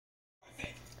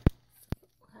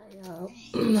Y'all,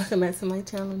 welcome back to my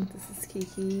channel. This is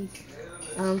Kiki.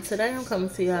 Today I'm coming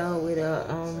to y'all with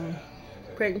a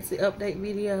pregnancy update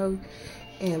video,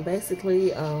 and basically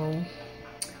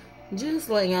just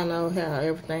letting y'all know how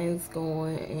everything's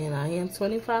going. And I am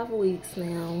 25 weeks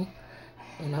now,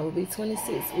 and I will be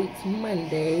 26 weeks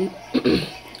Monday.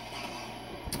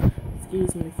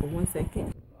 Excuse me for 1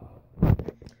 second.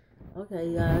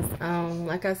 Okay, guys,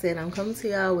 like I said, I'm coming to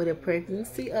y'all with a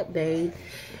pregnancy update,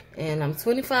 and I'm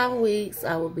 25 weeks.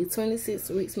 I will be 26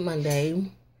 weeks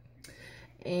Monday.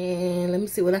 And let me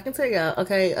see what I can tell y'all.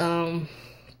 Okay,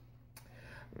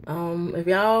 if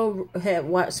y'all had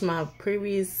watched my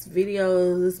previous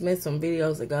videos, it's been some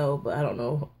videos ago, but I don't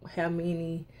know how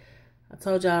many. I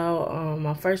told y'all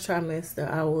my first trimester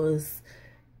I was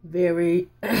very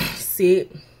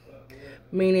sick,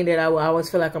 meaning that I would always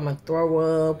feel like I'm gonna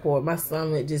throw up, or my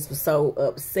stomach just was so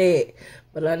upset.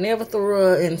 But I never threw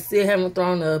up, and still haven't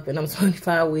thrown up, and I'm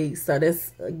 25 weeks, so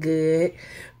that's good,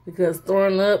 because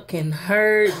throwing up can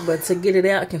hurt, but to get it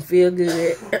out can feel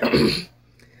good.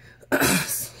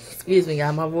 Excuse me,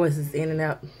 y'all, my voice is in and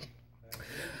out.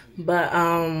 But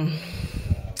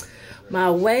my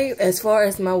weight, as far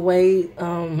as my weight,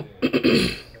 I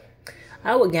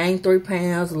would gain 3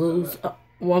 pounds, lose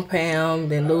 1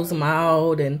 pound, then lose them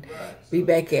all, then be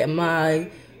back at my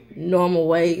normal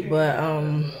weight. But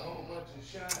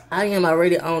I am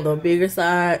already on the bigger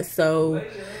side, so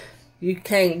you're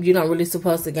not really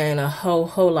supposed to gain a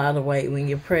whole lot of weight when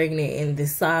you're pregnant in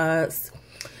this size.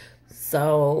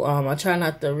 So I try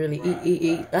not to really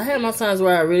eat. I have my times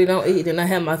where I really don't eat, and I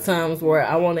have my times where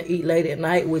I want to eat late at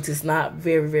night, which is not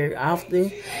very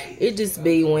often. It just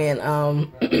be when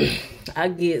I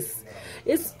get,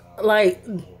 it's like,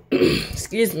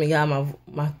 excuse me, y'all,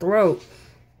 my throat.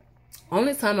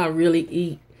 Only time I really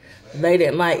eat late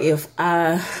at night if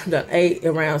I done ate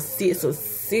around 6 or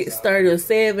 6:30 or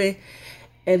 7,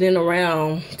 and then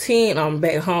around 10 I'm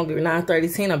back hungry.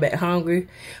 9:30, 10 I'm back hungry.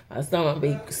 My stomach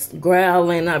be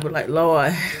growling. I be like,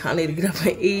 Lord, I need to get up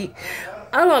and eat.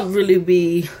 I don't really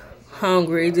be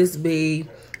hungry. It just be,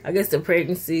 I guess, the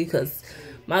pregnancy, because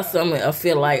my stomach, I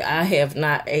feel like I have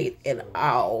not ate at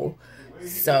all.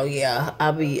 So yeah,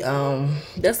 I'll be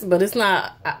but it's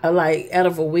not like out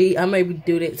of a week. I maybe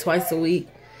do that twice a week,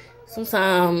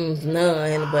 sometimes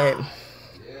none, but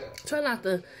try not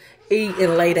to eat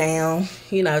and lay down,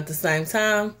 at the same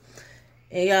time.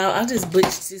 And y'all, I just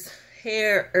bleached this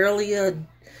hair earlier.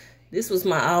 This was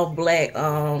my all black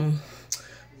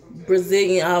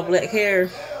Brazilian all black hair.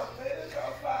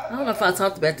 I don't know if I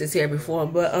talked about this hair before,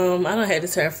 but I done had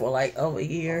this hair for like over a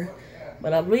year.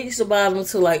 But I bleached the bottom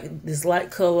to like this light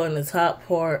color, and the top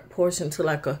portion to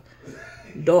like a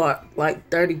dark, like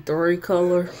 33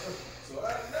 color.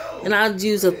 And I'd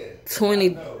use a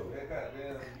 20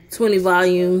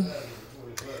 volume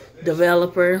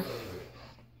developer.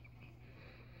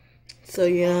 So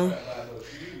yeah.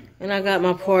 And I got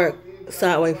my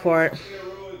sideway part.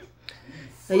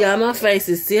 Y'all, my face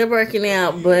is still breaking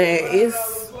out, but it's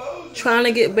trying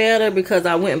to get better, because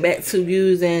I went back to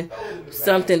using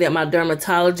something that my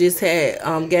dermatologist had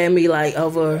gave me like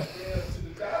over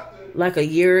like a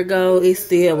year ago. It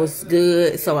still was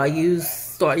good, so I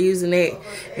started using it,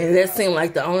 and that seemed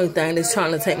like the only thing that's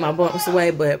trying to take my bumps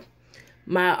away. But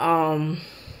my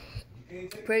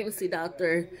pregnancy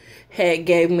doctor had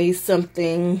gave me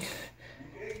something,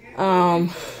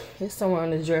 it's somewhere on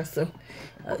the dresser.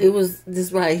 It was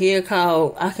this right here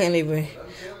called,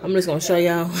 I'm just gonna show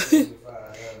y'all.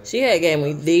 She had gave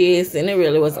me this, and it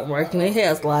really wasn't working. It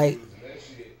has like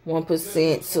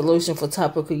 1% solution for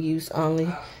topical use only.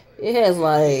 It has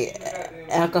like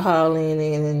alcohol in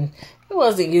it, and it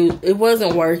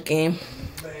wasn't working.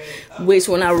 Which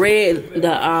when I read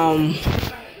the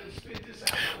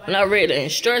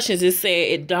instructions, it said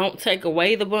it don't take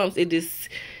away the bumps. It just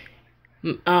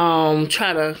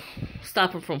try to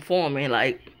stop them from forming,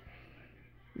 like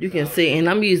you can see. And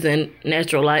I'm using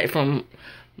natural light from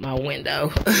my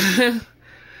window.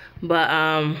 But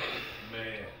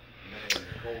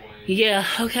yeah,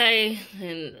 okay.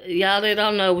 And y'all that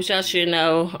don't know, which y'all should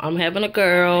know, I'm having a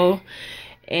girl,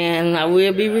 and I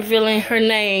will be revealing her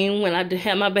name when I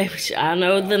have my baby. I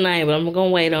know the name, but I'm gonna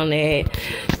wait on that.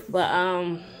 But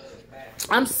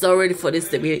I'm so ready for this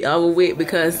to be over with,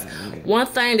 because one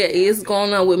thing that is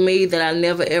going on with me that I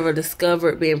never ever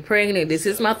discovered being pregnant, this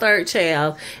is my 3rd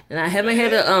child, and I haven't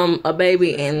had a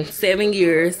baby in 7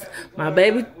 years. My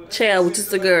baby child, which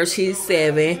is a girl, she's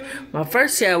 7. My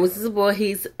first child, which is a boy,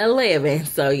 he's 11.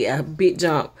 So yeah, big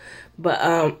jump. But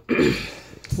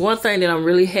one thing that I'm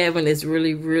really having that's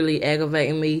really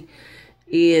aggravating me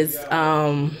is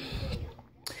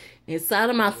inside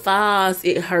of my thighs,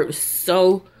 it hurts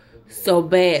so so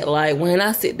bad. Like when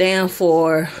I sit down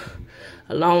for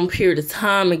a long period of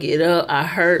time and get up, I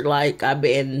hurt like I've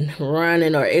been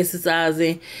running or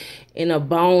exercising, and the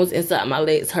bones inside my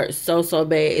legs hurt so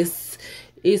bad.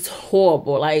 It's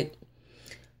horrible. Like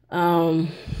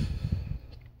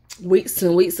weeks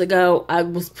and weeks ago, I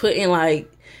was putting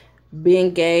like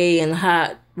Bengay and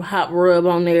hot rub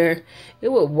on there.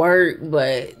 It would work,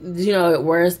 but you know, it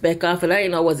wears back off, and I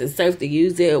didn't know was it safe to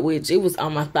use it, which it was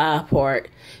on my thigh part.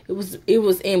 It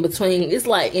was in between. It's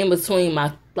like in between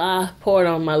my thigh part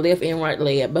on my left and right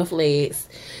leg, both legs.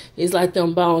 It's like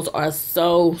them bones are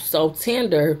so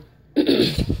tender.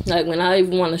 Like when I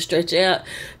even want to stretch out,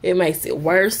 it makes it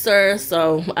worse, sir.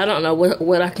 So I don't know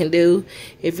what I can do.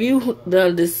 If you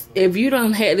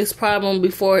done had this problem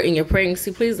before in your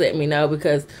pregnancy, please let me know,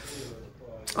 because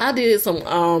I did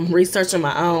some research on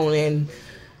my own, and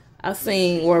I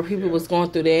seen where people was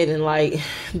going through that, and like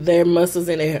their muscles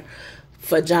in their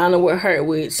vagina would hurt,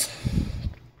 which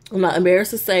I'm not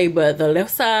embarrassed to say, but the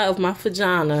left side of my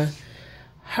vagina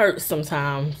hurts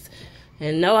sometimes.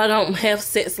 And no, I don't have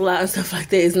sex a lot and stuff like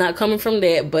that. It's not coming from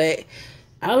that, but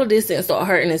all of this didn't start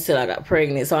hurting until I got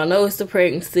pregnant. So I know it's the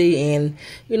pregnancy, and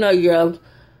you know, your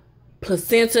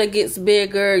placenta gets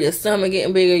bigger, your stomach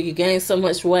getting bigger, you gain so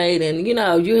much weight, and you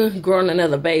know, you're growing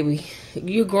another baby.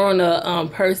 You're growing a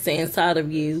person inside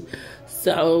of you.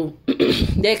 So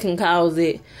that can cause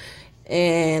it,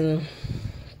 and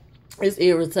it's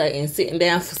irritating. Sitting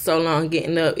down for so long,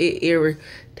 getting up, it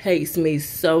irritates me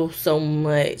so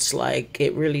much. Like,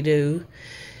 it really do.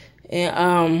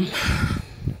 And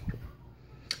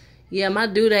yeah, my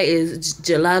due date is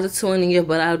July the 20th,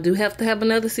 but I do have to have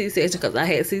another C-section, because I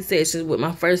had C-sections with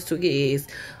my first 2 kids.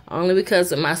 Only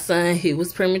because of my son, he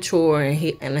was premature, and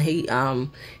he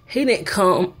didn't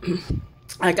come.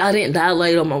 Like, I didn't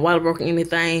dilate or my water broke or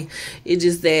anything. It's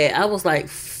just that I was like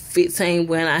 15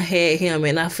 when I had him,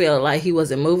 and I felt like he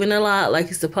wasn't moving a lot like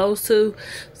he's supposed to.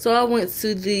 So I went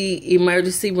to the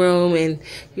emergency room, and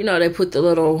you know, they put the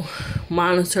little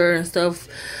monitor and stuff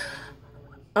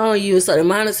on you. So they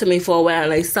monitored me for a while,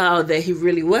 and they saw that he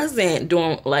really wasn't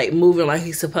moving like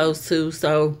he's supposed to.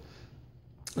 So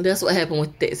that's what happened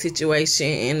with that situation,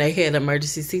 and they had an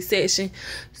emergency C-section.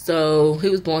 So he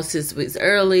was born 6 weeks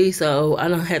early, so I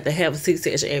don't have to have a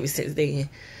C-section ever since then.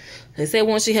 They say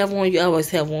once you have one, you always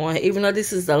have one. Even though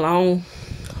this is the long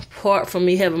part for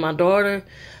me having my daughter,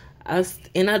 I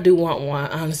do want one,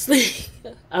 honestly.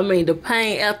 I mean, the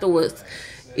pain afterwards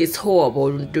is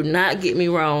horrible. Do not get me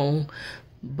wrong,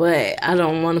 but I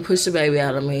don't want to push the baby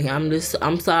out of me.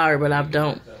 I'm sorry, but I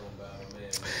don't.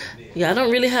 Yeah, I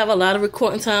don't really have a lot of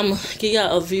recording time. Give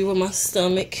y'all a view of my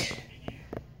stomach.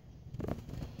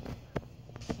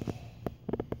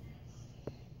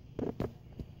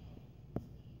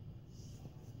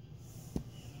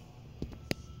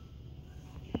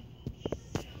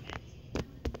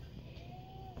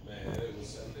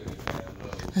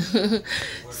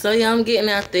 So yeah, I'm getting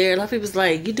out there. A lot of people's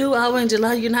like, you do all in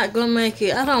July, you're not gonna make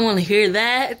it. I don't want to hear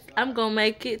that. I'm gonna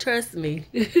make it, trust me.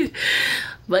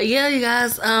 But yeah, you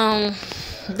guys,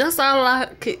 that's all I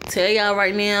could tell y'all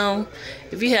right now.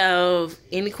 If you have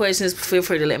any questions, feel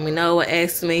free to let me know or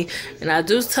ask me. And I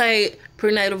do take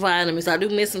prenatal vitamins. I do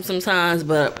miss them sometimes,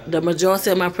 but the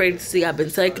majority of my pregnancy, I've been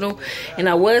taking them. And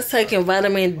I was taking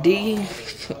vitamin D,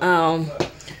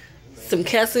 some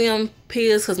calcium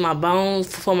pills for my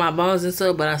bones and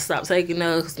stuff, but I stopped taking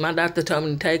those because my doctor told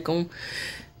me to take them,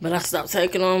 but I stopped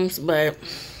taking them. But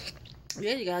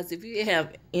yeah, you guys, if you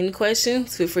have any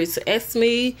questions, feel free to ask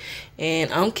me.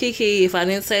 And I'm Kiki, if I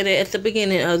didn't say that at the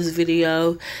beginning of this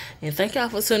video. And thank y'all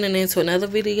for tuning in to another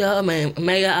video.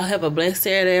 May y'all have a blessed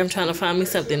Saturday. I'm trying to find me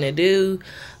something to do.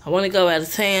 I want to go out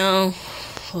of town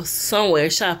or somewhere,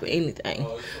 shopping, anything.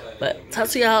 But talk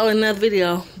to y'all in another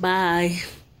video. Bye.